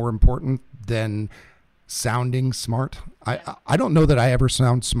 is more important than sounding smart. I don't know that I ever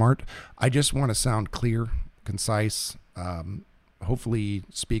sound smart. I just want to sound clear, concise, hopefully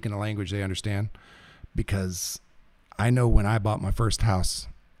speak in a language they understand, because I know when I bought my first house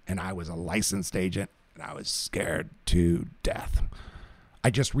and I was a licensed agent and I was scared to death. I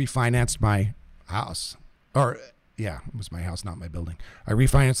just refinanced my house. It was my house, not my building. I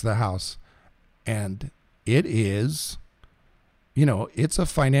refinanced the house, and it is, it's a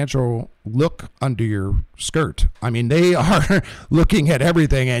financial look under your skirt. I mean, they are looking at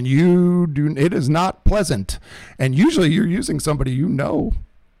everything, and it is not pleasant. And usually you're using somebody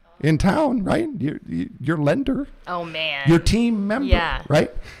in town, right? Your lender. Oh, man. Your team member,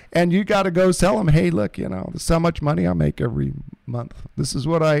 right? And you got to go tell them, hey, look, this is how much money I make every month. This is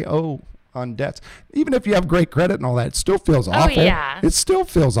what I owe on debts. Even if you have great credit and all that, it still feels awful. Oh, yeah. It still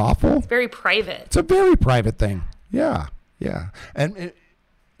feels awful. It's very private. It's a very private thing. Yeah. And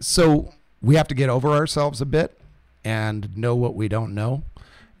so we have to get over ourselves a bit and know what we don't know,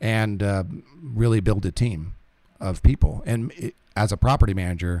 and really build a team of people. And as a property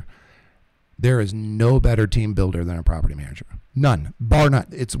manager, there is no better team builder than a property manager. None. Bar none.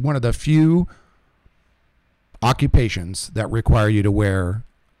 It's one of the few occupations that require you to wear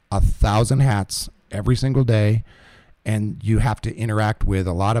 1,000 hats every single day, and you have to interact with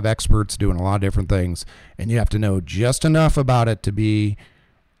a lot of experts doing a lot of different things, and you have to know just enough about it to be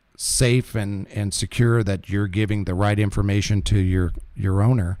safe and secure that you're giving the right information to your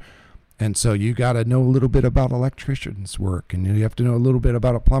owner. And so you got to know a little bit about electrician's work, and you have to know a little bit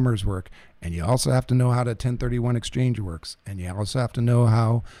about a plumber's work, and you also have to know how the 1031 exchange works, and you also have to know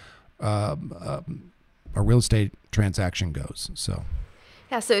how a real estate transaction goes. So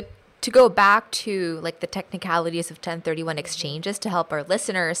to go back to like the technicalities of 1031 exchanges to help our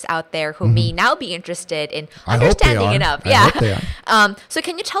listeners out there who may now be interested in understanding enough. I hope they are. So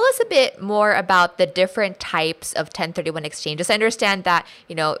can you tell us a bit more about the different types of 1031 exchanges? I understand that,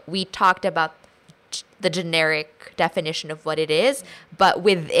 we talked about the generic definition of what it is, but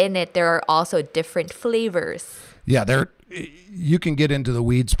within it, there are also different flavors. Yeah, you can get into the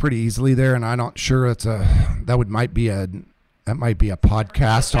weeds pretty easily there, and I'm not sure that might be a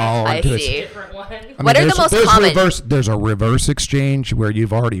podcast all into it. Different one. What are the most common? There's a reverse exchange where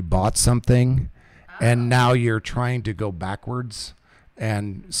you've already bought something, and now you're trying to go backwards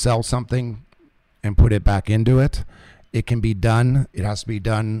and sell something and put it back into it. It can be done. It has to be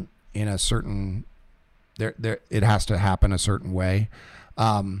done in a certain. It has to happen a certain way.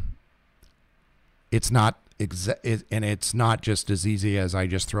 It's not. And it's not just as easy as I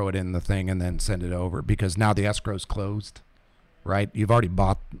just throw it in the thing and then send it over, because now the escrow's closed. Right? You've already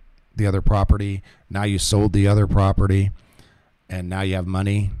bought the other property. Now you sold the other property, and now you have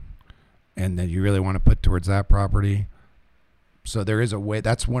money, and then you really want to put towards that property. So there is a way.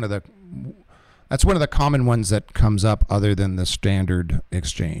 That's one of the common ones that comes up other than the standard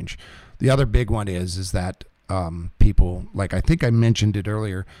exchange. The other big one is that people, like I think I mentioned it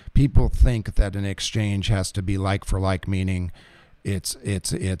earlier, people think that an exchange has to be like for like, meaning it's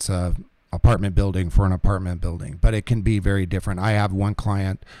a apartment building for an apartment building, but it can be very different. I have one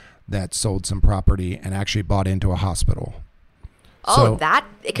client that sold some property and actually bought into a hospital. Oh, so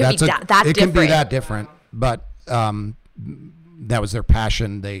it can be that different. It can be that different, but that was their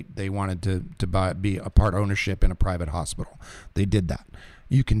passion. They wanted to be a part ownership in a private hospital. They did that.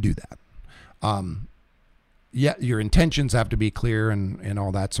 You can do that. Your intentions have to be clear and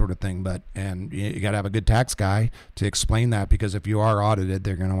all that sort of thing, and you got to have a good tax guy to explain that, because if you are audited,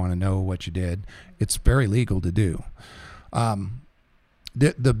 they're going to want to know what you did. It's very legal to do.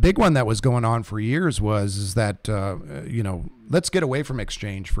 The big one that was going on for years is that let's get away from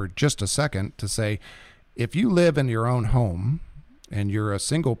exchange for just a second to say, if you live in your own home and you're a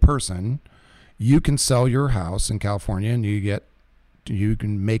single person, you can sell your house in California and you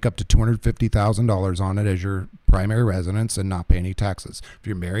can make up to $250,000 on it as your primary residence and not pay any taxes. If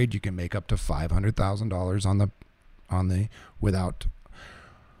you're married, you can make up to $500,000 on the without.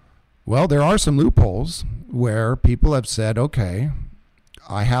 Well, there are some loopholes where people have said, okay,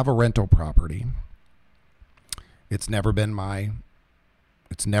 I have a rental property. It's never been my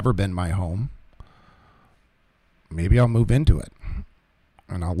home. Maybe I'll move into it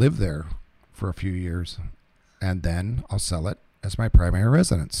and I'll live there for a few years, and then I'll sell it as my primary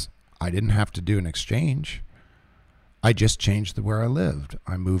residence. I didn't have to do an exchange. I just changed where I lived.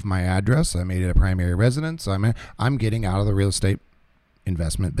 I moved my address. I made it a primary residence. I'm getting out of the real estate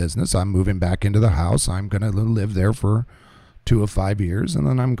investment business. I'm moving back into the house. I'm going to live there for 2 of 5 years, and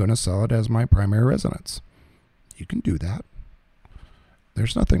then I'm going to sell it as my primary residence. You can do that.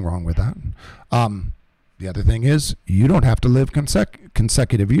 There's nothing wrong with that. The other thing is you don't have to live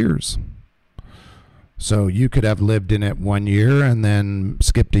consecutive years. So you could have lived in it 1 year and then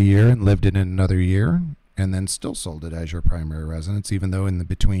skipped a year and lived in it another year and then still sold it as your primary residence, even though in the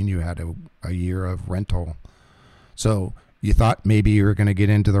between you had a year of rental. So you thought maybe you were going to get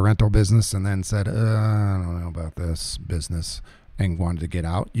into the rental business and then said, I don't know about this business, and wanted to get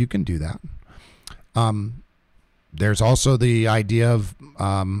out. You can do that. There's also the idea of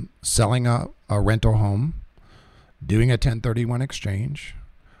selling a rental home, doing a 1031 exchange,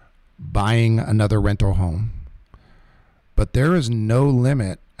 buying another rental home. But there is no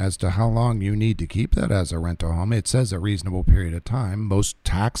limit as to how long you need to keep that as a rental home. It says a reasonable period of time. Most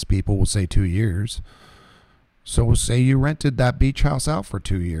tax people will say 2 years. So say you rented that beach house out for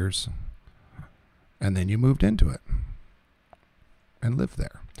 2 years and then you moved into it and lived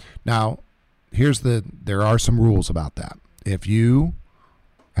there. Now, there are some rules about that. If you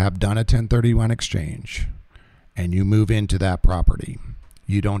have done a 1031 exchange and you move into that property,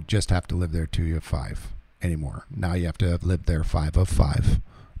 you don't just have to live there 2 of 5 anymore. Now you have to have lived there 5 of 5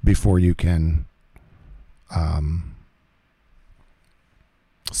 before you can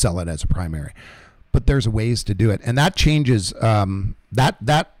sell it as a primary. But there's ways to do it, and that changes.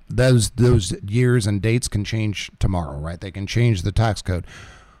 Those years and dates can change tomorrow, right? They can change the tax code.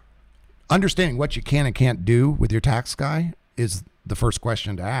 Understanding what you can and can't do with your tax guy is the first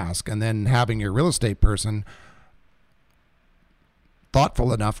question to ask, and then having your real estate person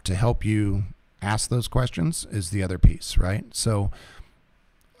thoughtful enough to help you ask those questions is the other piece, right? So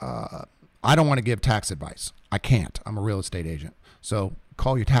I don't want to give tax advice. I can't. I'm a real estate agent. So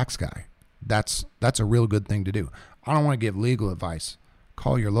call your tax guy. That's a real good thing to do. I don't want to give legal advice.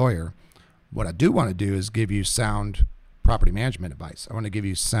 Call your lawyer. What I do want to do is give you sound property management advice. I want to give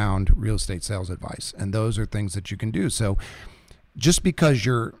you sound real estate sales advice. And those are things that you can do. So just because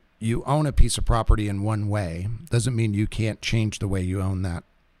you own a piece of property in one way doesn't mean you can't change the way you own that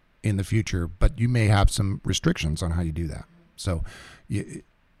in the future, but you may have some restrictions on how you do that. So you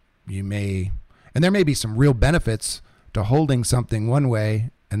may, and there may be some real benefits to holding something one way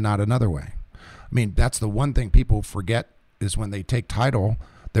and not another way. I mean, that's the one thing people forget is when they take title,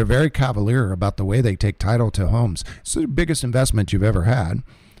 they're very cavalier about the way they take title to homes. It's the biggest investment you've ever had.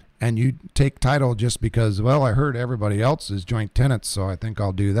 And you take title just because, well, I heard everybody else is joint tenants, so I think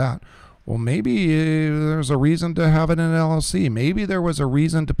I'll do that. Well, maybe there's a reason to have it in an LLC. Maybe there was a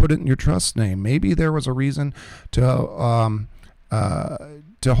reason to put it in your trust name. Maybe there was a reason to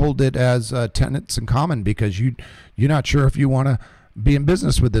hold it as tenants in common because you're not sure if you want to be in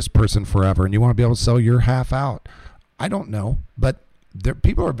business with this person forever and you want to be able to sell your half out. I don't know, but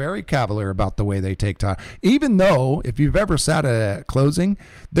people are very cavalier about the way they take title. Even though if you've ever sat at a closing,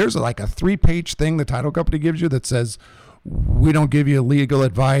 there's like a 3-page thing the title company gives you that says, we don't give you legal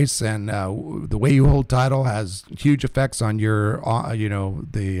advice, and the way you hold title has huge effects on your,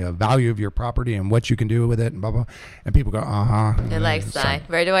 the value of your property and what you can do with it, and blah blah. And people go, They like sign.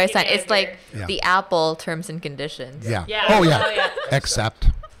 Where do I sign? It's like the Apple terms and conditions. Yeah. Oh yeah. Accept.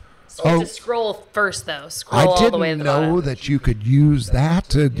 To scroll first though. Scroll all the way to the bottom. I didn't know that you could use that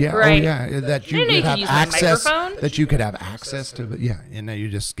to Right. that you could have access, that you could have access to, and then you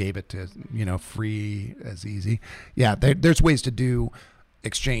just gave it to free as easy. There's ways to do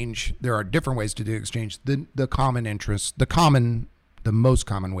exchange. There are different ways to do exchange. The common interest, the most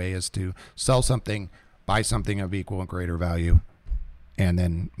common way is to sell something, buy something of equal and greater value, and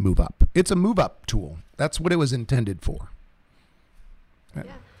then move up. It's a move up tool. That's what it was intended for. Yeah.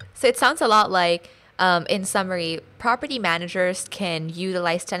 So it sounds a lot like, in summary, property managers can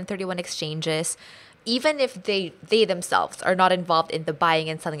utilize 1031 exchanges even if they themselves are not involved in the buying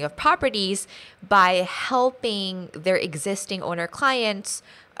and selling of properties, by helping their existing owner clients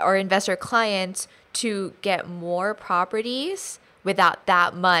or investor clients to get more properties without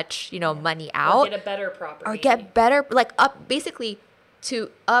that much, money out. Or get a better property. Or get better, basically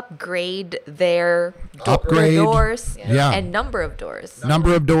to upgrade their doors and number of doors.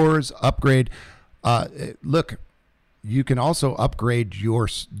 Number of doors, upgrade. Look, you can also upgrade your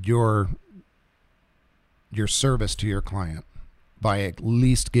service to your client by at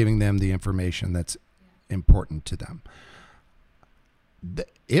least giving them the information that's important to them.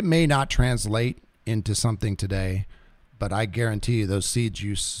 It may not translate into something today, but I guarantee you those seeds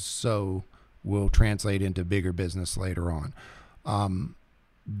you sow will translate into bigger business later on.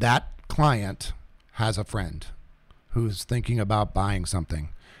 That client has a friend who's thinking about buying something,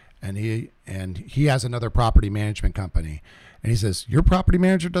 and he has another property management company, and he says, your property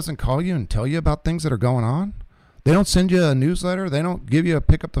manager doesn't call you and tell you about things that are going on? They don't send you a newsletter? They don't give you a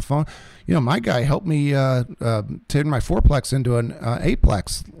pick up the phone? My guy helped me turn my fourplex into an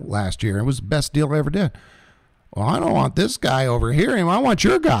eightplex last year. It was the best deal I ever did. Well, I don't want this guy over here. I want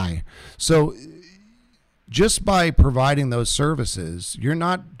your guy. So just by providing those services, you're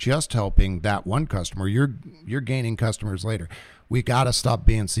not just helping that one customer. You're gaining customers later. We got to stop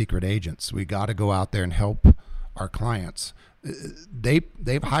being secret agents. We got to go out there and help our clients.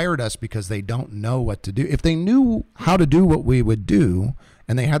 They've hired us because they don't know what to do. If they knew how to do what we would do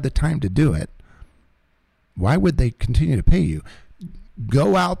and they had the time to do it, why would they continue to pay you?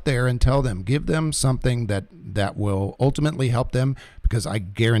 Go out there and tell them, give them something that will ultimately help them, because I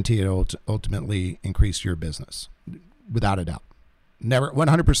guarantee it'll ultimately increase your business without a doubt. Never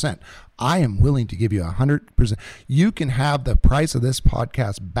 100%. I am willing to give you 100%. You can have the price of this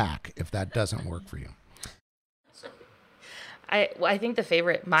podcast back if that doesn't work for you. I think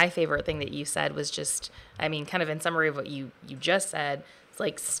my favorite thing that you said was just, kind of in summary of what you just said, it's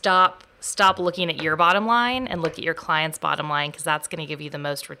like stop looking at your bottom line and look at your client's bottom line, because that's going to give you the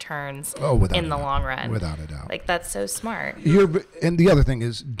most returns in the long run. Without a doubt. Like, that's so smart. And the other thing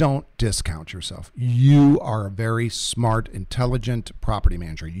is, don't discount yourself. You are a very smart, intelligent property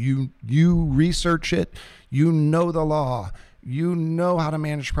manager. You research it. You know the law. You know how to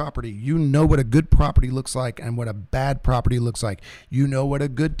manage property. You know what a good property looks like and what a bad property looks like. You know what a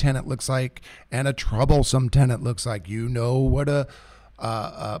good tenant looks like and a troublesome tenant looks like. You know what a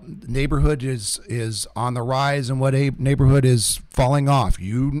neighborhood is on the rise and what a neighborhood is falling off.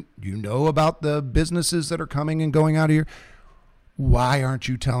 You know about the businesses that are coming and going out of here. Why aren't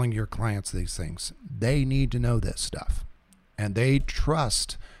you telling your clients these things? They need to know this stuff. And they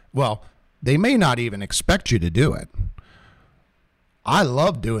trust, well, they may not even expect you to do it. I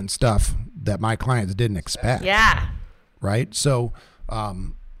love doing stuff that my clients didn't expect. Yeah. Right? So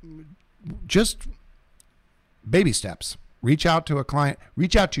just baby steps. Reach out to a client.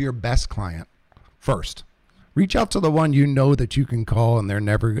 Reach out to your best client first. Reach out to the one you know that you can call and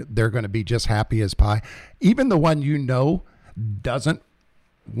they're going to be just happy as pie. Even the one you know doesn't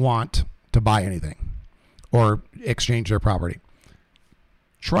want to buy anything or exchange their property.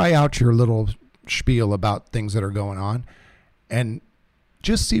 Try out your little spiel about things that are going on and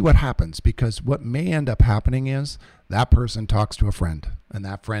just see what happens, because what may end up happening is that person talks to a friend and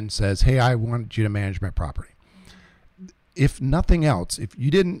that friend says, hey, I wanted you to manage my property. If nothing else, if you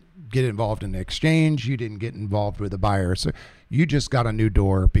didn't get involved in the exchange, you didn't get involved with the buyer, so you just got a new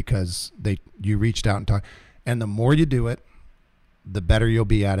door because you reached out and talked. And the more you do it, the better you'll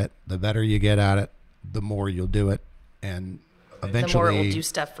be at it. The better you get at it, the more you'll do it. And eventually, the more it will do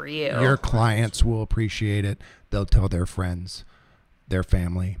stuff for you. Your clients will appreciate it. They'll tell their friends, their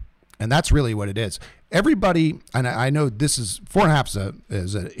family. And that's really what it is. Everybody, and I know this is 4.5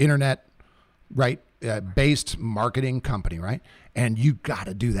 is an internet, right, based marketing company, right? And you got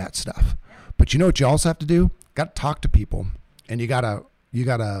to do that stuff. But you know what you also have to do? Got to talk to people, and you got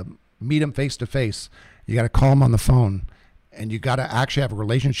to meet them face to face. You got to call them on the phone, and you got to actually have a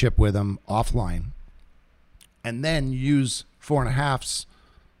relationship with them offline, and then use 4.5's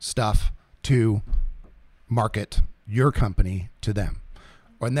stuff to market your company to them.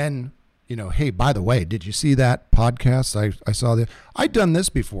 And then, hey, by the way, did you see that podcast? I saw that. I'd done this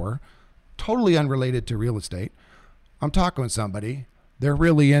before, totally unrelated to real estate. I'm talking with somebody. They're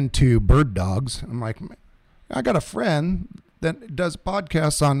really into bird dogs. I'm like, I got a friend that does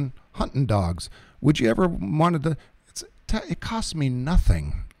podcasts on hunting dogs. Would you ever wanted to? It costs me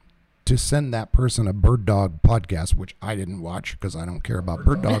nothing to send that person a bird dog podcast, which I didn't watch because I don't care about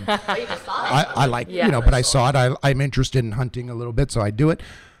bird dog. I like, but I saw it. I'm interested in hunting a little bit, so I do it.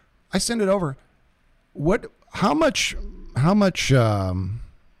 I send it over. How much,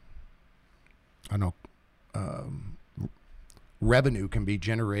 revenue can be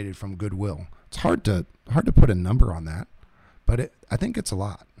generated from goodwill? It's hard to put a number on that, but I think it's a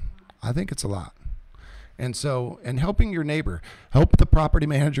lot. And so, and helping your neighbor, help the property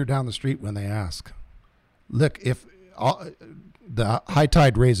manager down the street when they ask. Look, if the high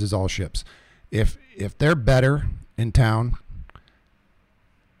tide raises all ships, if they're better in town,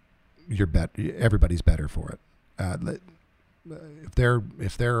 everybody's better for it.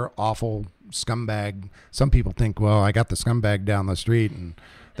 If they're awful scumbag, some people think, well, I got the scumbag down the street and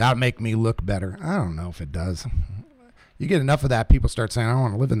that'll make me look better. I don't know if it does. You get enough of that, people start saying, I don't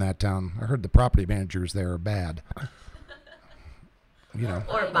want to live in that town. I heard the property managers there are bad.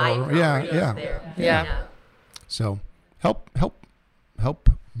 Or buy property there. Yeah. So help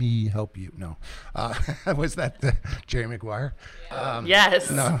me help you. No. Was that Jerry Maguire? Yes.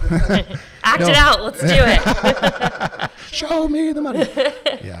 No. Act it out. Let's do it. Show me the money.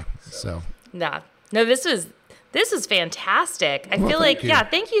 Yeah. So. No, this was fantastic. I feel like, thank you.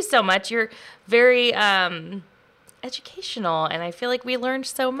 thank you so much. You're very educational, and I feel like we learned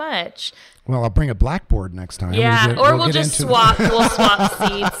so much. Well, I'll bring a blackboard next time. Yeah, we'll just swap. We'll swap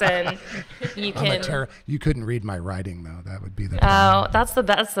seats, and you can. You couldn't read my writing though. That would be the problem. Oh, that's the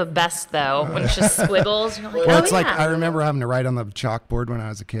best though. When it's just squiggles, you're like, Well, oh, it's yeah. like I remember having to write on the chalkboard when I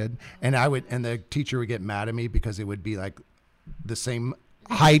was a kid, and the teacher would get mad at me because it would be like the same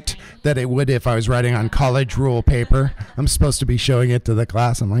height that it would if I was writing on college rule paper. I'm supposed to be showing it to the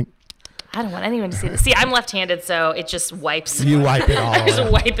class. I'm like, I don't want anyone to see this. See, I'm left-handed, so it just wipes. you wipe it all. I just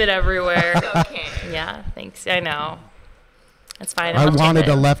over. wipe it everywhere. Okay. Yeah, thanks. I know. It's fine. I I'll take wanted it.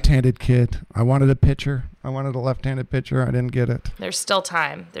 a left-handed kid. I wanted a pitcher. I wanted a left-handed pitcher. I didn't get it. There's still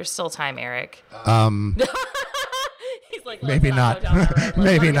time. There's still time, Eric. He's like, Maybe let's not. go down that road.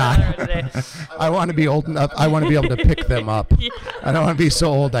 Maybe Let's go down not. that road today. I want to be old enough. I want to be able to pick them up. I don't want to be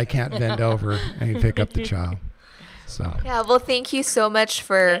so old I can't bend over and pick up the child. So. Yeah, well, thank you so much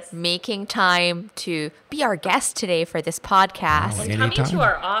for making time to be our guest today for this podcast. Oh, And coming anytime. to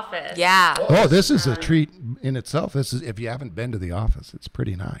our office. Yeah. Oh, this is a treat in itself. This is if you haven't been to the office, it's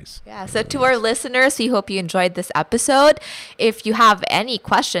pretty nice. Yeah, so to our listeners, we hope you enjoyed this episode. If you have any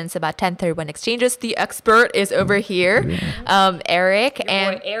questions about 1031 exchanges, the expert is over here, Eric.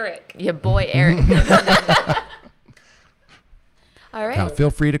 Boy, Eric. Your boy, Eric. All right. Now,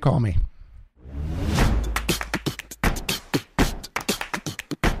 feel free to call me.